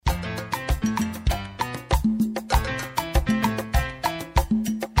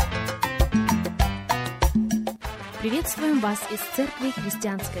Приветствуем вас из Церкви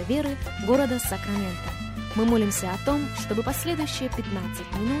Христианской Веры города Сакраменто. Мы молимся о том, чтобы последующие 15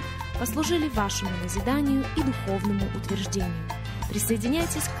 минут послужили вашему назиданию и духовному утверждению.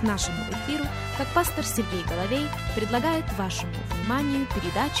 Присоединяйтесь к нашему эфиру, как пастор Сергей Головей предлагает вашему вниманию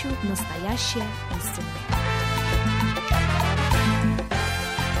передачу «Настоящая истина».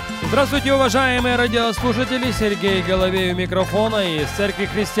 Здравствуйте, уважаемые радиослушатели! Сергей Головей у микрофона, и из Церкви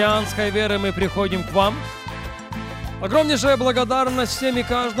Христианской Веры мы приходим к вам. Огромнейшая благодарность всем и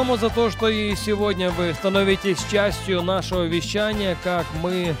каждому за то, что и сегодня вы становитесь частью нашего вещания, как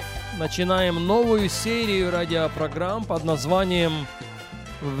мы начинаем новую серию радиопрограмм под названием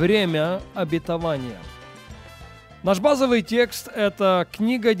 «Время обетования». Наш базовый текст – это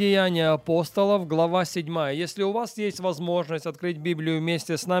книга «Деяния апостолов», глава 7. Если у вас есть возможность открыть Библию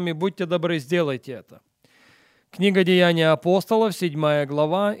вместе с нами, будьте добры, сделайте это. Книга «Деяния апостолов», 7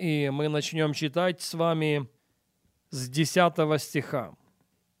 глава, и мы начнем читать с вами с 10 стиха.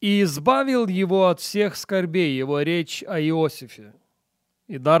 «И избавил его от всех скорбей», его речь о Иосифе,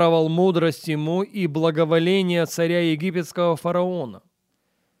 «и даровал мудрость ему и благоволение царя египетского фараона,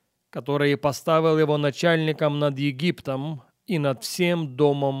 который поставил его начальником над Египтом и над всем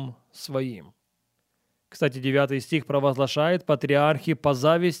домом своим». Кстати, 9 стих провозглашает: «Патриархи по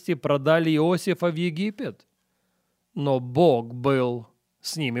зависти продали Иосифа в Египет, но Бог был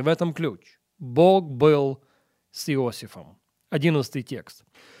с ними». В этом ключ. Бог был с Иосифом. 11 текст.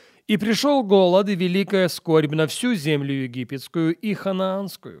 «И пришел голод и великая скорбь на всю землю египетскую и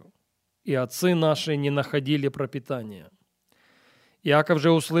ханаанскую, и отцы наши не находили пропитания. Иаков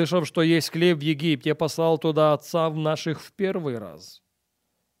же, услышав, что есть хлеб в Египте, послал туда отцов наших в первый раз.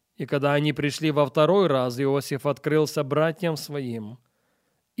 И когда они пришли во второй раз, Иосиф открылся братьям своим,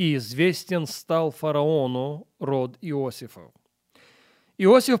 и известен стал фараону род Иосифов.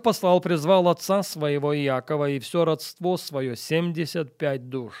 Иосиф призвал отца своего Иакова и все родство свое, 75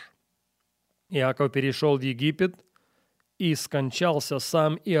 душ. Иаков перешел в Египет, и скончался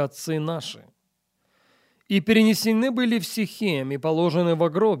сам и отцы наши. И перенесены были в Сихем, и положены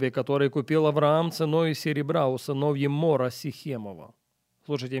во гробе, который купил Авраам ценой серебра у сынов Емора Сихемова».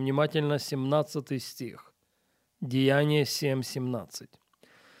 Слушайте внимательно, 17 стих. Деяние 7:17.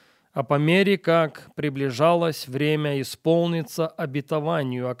 «А по мере, как приближалось время исполниться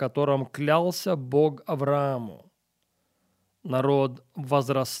обетованию, о котором клялся Бог Аврааму, народ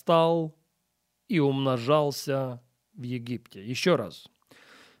возрастал и умножался в Египте». Еще раз.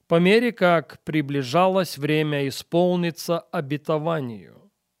 «По мере, как приближалось время исполниться обетованию,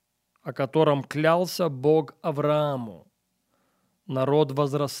 о котором клялся Бог Аврааму, народ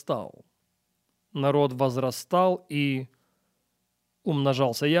возрастал». Народ возрастал и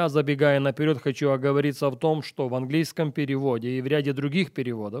умножался. Я, забегая наперед, хочу оговориться в том, что в английском переводе и в ряде других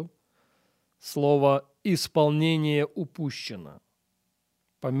переводов слово «исполнение» упущено.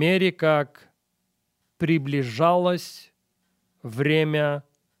 По мере, как приближалось время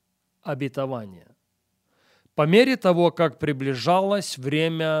обетования. По мере того, как приближалось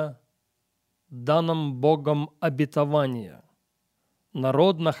время данным Богом обетования,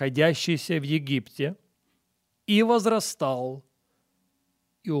 народ, находящийся в Египте, и возрастал,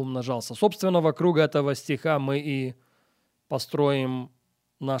 и умножался. Собственно, вокруг этого стиха мы и построим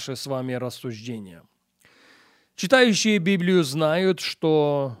наши с вами рассуждения. Читающие Библию знают,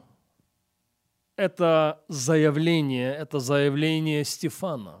 что это заявление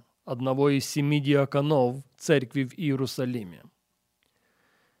Стефана, одного из 7 диаконов церкви в Иерусалиме.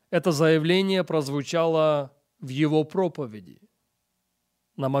 Это заявление прозвучало в его проповеди.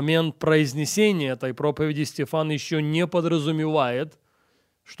 На момент произнесения этой проповеди Стефан еще не подразумевает,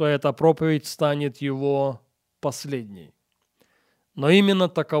 что эта проповедь станет его последней. Но именно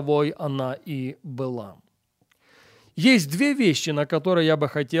таковой она и была. Есть две вещи, на которые я бы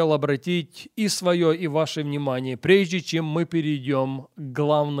хотел обратить и свое, и ваше внимание, прежде чем мы перейдем к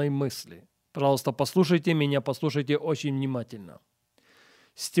главной мысли. Пожалуйста, послушайте меня, послушайте очень внимательно.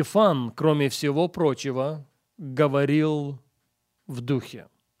 Стефан, кроме всего прочего, говорил в духе.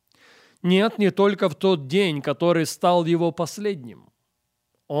 Нет, не только в тот день, который стал его последним.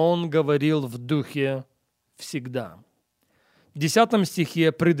 Он говорил в духе всегда. В 10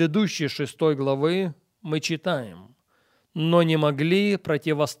 стихе предыдущей 6 главы мы читаем: «Но не могли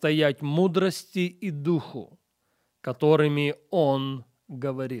противостоять мудрости и духу, которыми он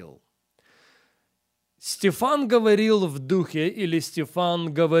говорил». Стефан говорил в духе, или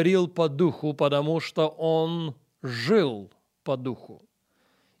Стефан говорил по духу, потому что он жил по духу.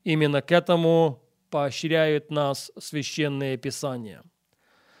 Именно к этому поощряют нас Священное Писание.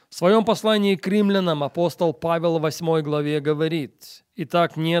 В своем послании к римлянам апостол Павел в 8 главе говорит: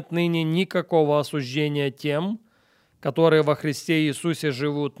 «Итак, нет ныне никакого осуждения тем, которые во Христе Иисусе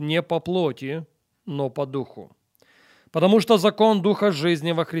живут не по плоти, но по духу. Потому что закон Духа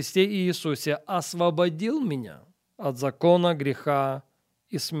жизни во Христе Иисусе освободил меня от закона греха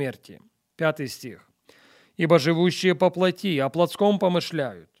и смерти». 5 стих. «Ибо живущие по плоти о плотском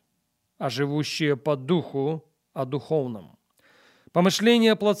помышляют, а живущие по духу о духовном.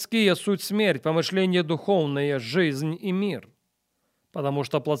 Помышления плотские – суть смерть, помышления духовные – жизнь и мир. Потому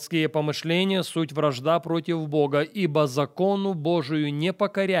что плотские помышления – суть вражда против Бога, ибо закону Божию не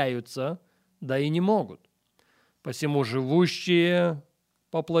покоряются, да и не могут. Посему живущие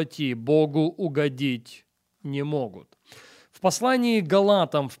по плоти Богу угодить не могут». В послании к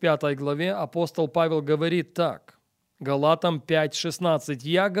Галатам в 5 главе апостол Павел говорит так. Галатам 5:16.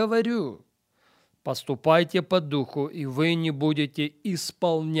 «Я говорю, поступайте по духу, и вы не будете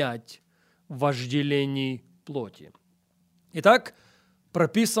исполнять вожделений плоти». Итак,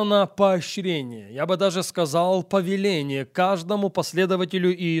 прописано поощрение, я бы даже сказал повеление каждому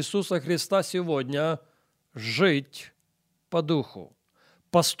последователю Иисуса Христа сегодня жить по духу,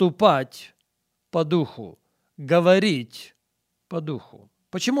 поступать по духу, говорить по духу.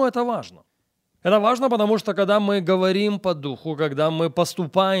 Почему это важно? Это важно, потому что когда мы говорим по духу, когда мы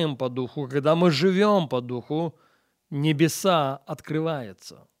поступаем по духу, когда мы живем по духу, небеса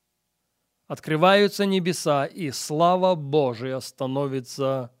открываются. Открываются небеса, и слава Божия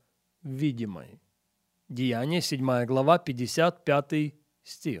становится видимой. Деяния, 7 глава, 55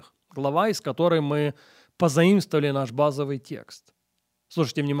 стих. Глава, из которой мы позаимствовали наш базовый текст.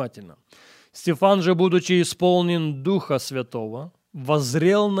 Слушайте внимательно. «Стефан же, будучи исполнен Духа Святого,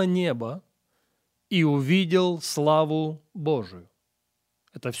 воззрел на небо и увидел славу Божию».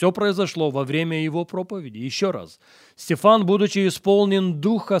 Это все произошло во время его проповеди. Еще раз. Стефан, будучи исполнен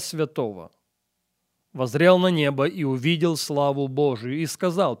Духа Святого, воззрел на небо и увидел славу Божию и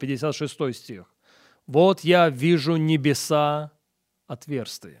сказал, 56 стих, «Вот я вижу небеса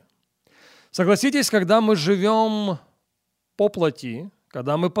отверстия». Согласитесь, когда мы живем по плоти,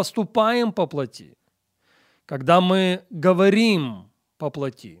 когда мы поступаем по плоти, когда мы говорим по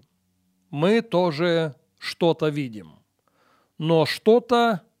плоти, мы тоже что-то видим. Но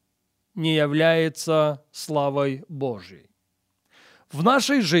что-то не является славой Божьей. В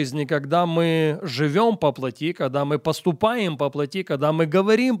нашей жизни, когда мы живем по плоти, когда мы поступаем по плоти, когда мы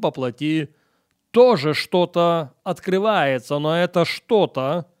говорим по плоти, тоже что-то открывается, но это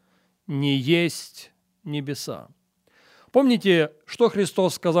что-то не есть небеса. Помните, что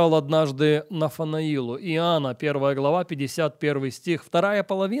Христос сказал однажды Нафанаилу? Иоанна, 1 глава, 51 стих, вторая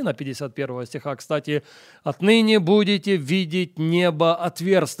половина 51 стиха. Кстати, «Отныне будете видеть небо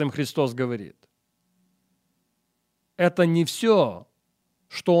отверстым», Христос говорит. Это не все,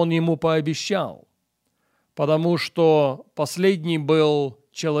 что Он ему пообещал, потому что последний был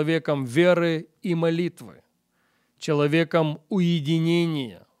человеком веры и молитвы, человеком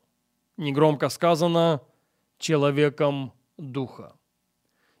уединения, негромко сказано, человеком Духа.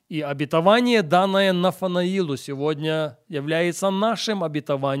 И обетование, данное Нафанаилу сегодня, является нашим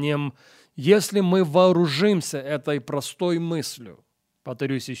обетованием, если мы вооружимся этой простой мыслью.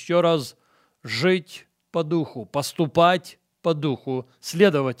 Повторюсь еще раз, жить по Духу, поступать по Духу,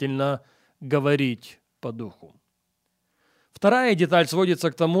 следовательно, говорить по Духу. Вторая деталь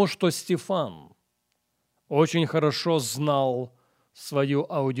сводится к тому, что Стефан очень хорошо знал свою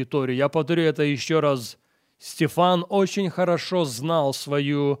аудиторию. Я повторю это еще раз. Стефан очень хорошо знал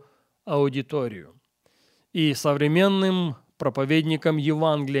свою аудиторию. И современным проповедникам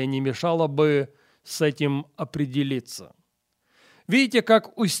Евангелия не мешало бы с этим определиться. Видите,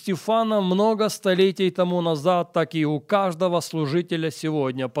 как у Стефана много столетий тому назад, так и у каждого служителя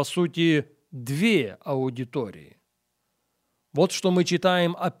сегодня, по сути, две аудитории. Вот что мы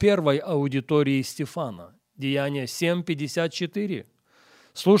читаем о первой аудитории Стефана. Деяния 7:54.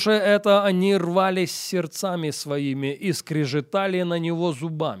 Слушая это, они рвались сердцами своими и скрежетали на него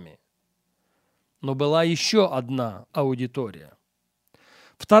зубами. Но была еще одна аудитория.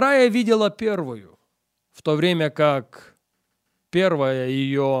 Вторая видела первую, в то время как первая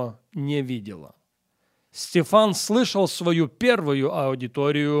ее не видела. Стефан слышал свою первую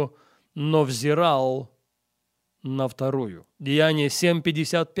аудиторию, но взирал на вторую. Деяние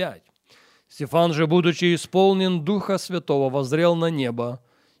 7:55. Стефан же, будучи исполнен Духа Святого, воззрел на небо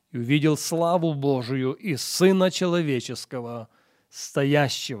и увидел славу Божию и Сына Человеческого,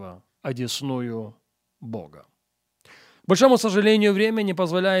 стоящего одесную Бога. К большому сожалению, время не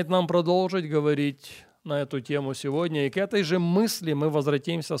позволяет нам продолжить говорить на эту тему сегодня, и к этой же мысли мы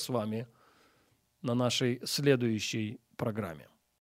возвратимся с вами на нашей следующей программе.